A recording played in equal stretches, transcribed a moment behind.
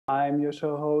I'm your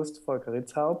show host, Volker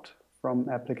Ritzhaupt from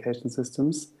Application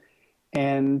Systems,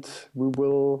 and we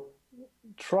will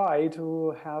try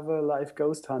to have a live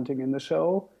ghost hunting in the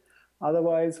show.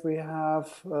 Otherwise, we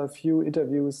have a few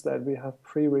interviews that we have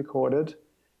pre-recorded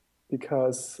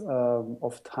because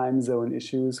of time zone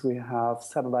issues. We have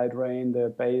Satellite Rain, they're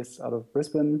based out of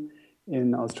Brisbane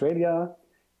in Australia.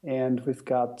 And we've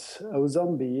got O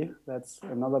Zombie, that's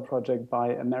another project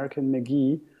by American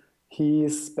McGee.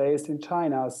 He's based in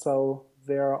China, so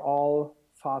they're all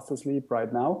fast asleep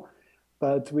right now.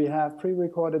 But we have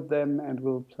pre-recorded them and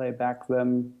we'll play back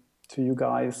them to you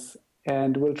guys.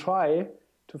 And we'll try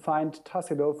to find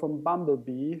Tassilo from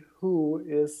Bumblebee, who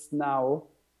is now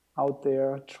out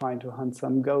there trying to hunt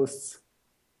some ghosts.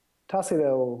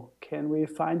 Tassilo, can we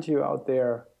find you out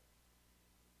there?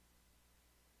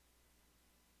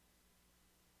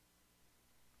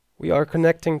 We are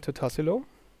connecting to Tassilo.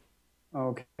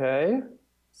 Okay,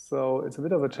 so it's a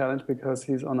bit of a challenge because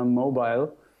he's on a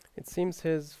mobile. It seems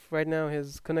right now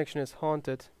his connection is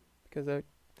haunted because I'm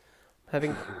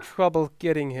having trouble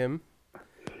getting him.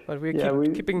 But we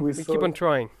keep on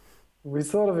trying. We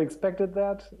sort of expected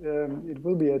that. It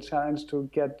will be a challenge to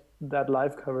get that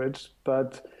live coverage,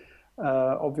 but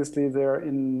obviously they're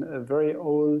in a very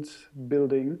old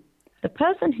building. The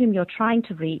person whom you're trying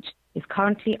to reach is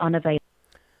currently unavailable.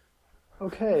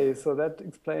 Okay, so that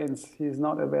explains he's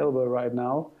not available right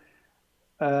now.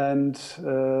 And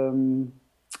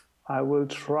I will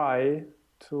try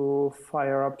to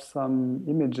fire up some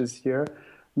images here.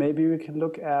 Maybe we can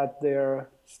look at their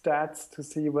stats to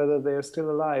see whether they're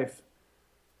still alive.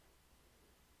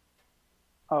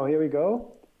 Oh, here we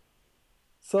go.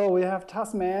 So we have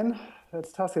Tasman,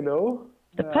 that's Tassilo.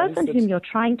 The person whom you're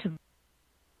trying to...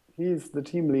 He's the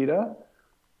team leader.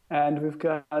 And we've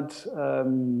got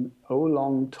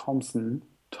Olong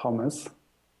Thomas.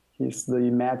 He's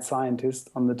the mad scientist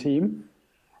on the team.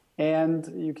 And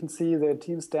you can see their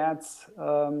team stats.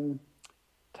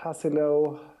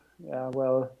 Tassilo,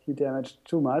 well, he damaged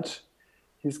too much.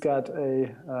 He's got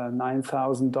a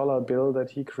 $9,000 bill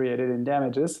that he created in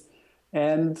damages.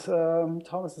 And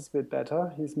Thomas is a bit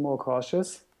better. He's more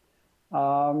cautious.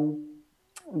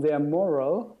 Their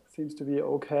moral seems to be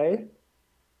okay.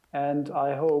 And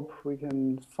I hope we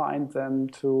can find them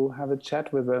to have a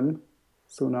chat with them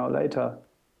sooner or later.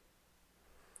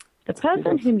 The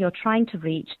person whom you're trying to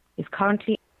reach is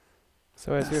currently...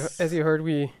 So as you heard,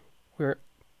 we're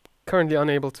currently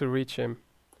unable to reach him.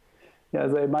 Yeah,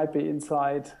 they might be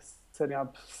inside setting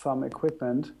up some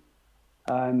equipment,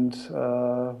 and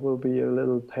we'll be a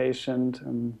little patient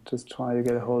and just try to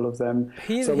get a hold of them.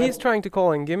 He's trying to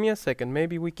call in. Give me a second.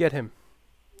 Maybe we get him.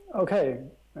 Okay,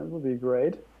 that would be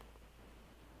great.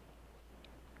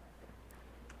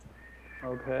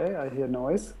 Okay, I hear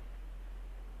noise.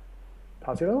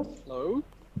 Tassilo? Hello?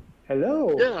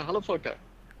 Hello? Yeah, hello Volker.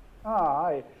 Ah,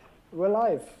 hi. We're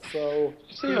live, so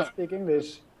please speak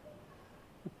English.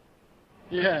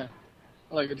 Yeah,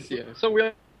 hello, good to see you. So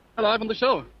we're live on the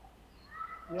show.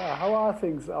 Yeah, how are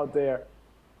things out there?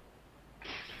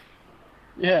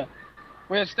 Yeah,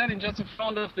 we're standing just in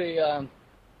front of the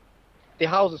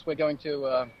houses we're going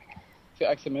to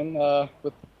examine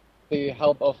with the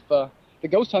help of the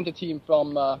Ghost Hunter team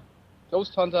from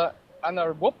Ghost Hunter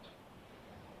Anna Whoop.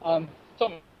 Tom,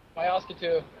 I ask you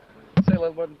to say a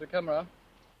little word into the camera.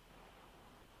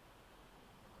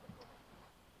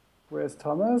 Where's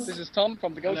Thomas? This is Tom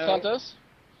from the Ghost Hunters.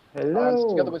 Hello. And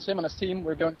together with him and his team,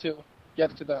 we're going to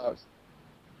get to the house.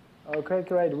 Okay,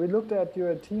 great. We looked at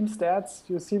your team stats.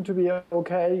 You seem to be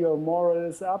okay. Your moral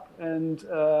is up, and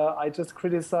I just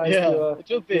criticized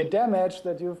your damage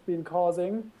that you've been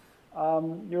causing.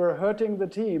 You're hurting the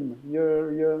team.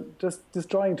 You're just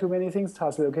destroying too many things,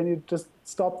 Tassilo. Can you just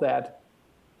stop that?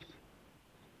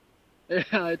 Yeah,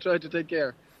 I try to take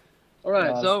care. All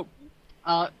right. Yes. So,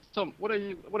 Tom, what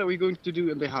are we going to do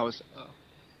in the house?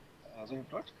 So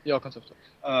gefragt? Ja, kannst du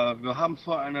fragen. Wir haben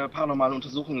vor, eine paranormale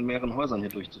Untersuchung in mehreren Häusern hier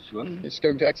durchzuführen. He's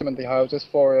going to examine the houses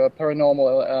for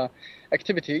paranormal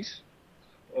activities.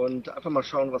 Und einfach mal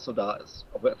schauen, was so da ist.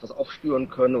 Ob wir etwas aufspüren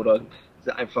können oder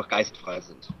sie einfach geistfrei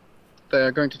sind.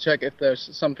 They're going to check if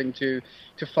there's something to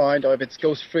find or if it's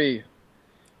ghost free.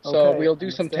 So okay, we'll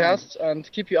do some tests and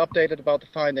keep you updated about the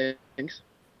findings.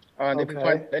 And if we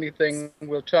find anything,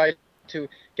 we'll try to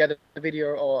get a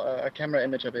video or a camera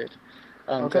image of it.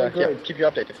 And yeah, keep you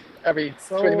updated every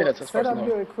 20 minutes. Set up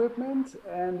your equipment,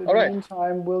 and in the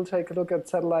meantime, we'll take a look at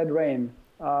Satellite Rain.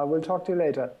 We'll talk to you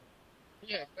later.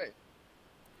 Yeah, great.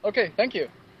 Okay, thank you.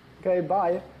 Okay,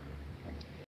 bye.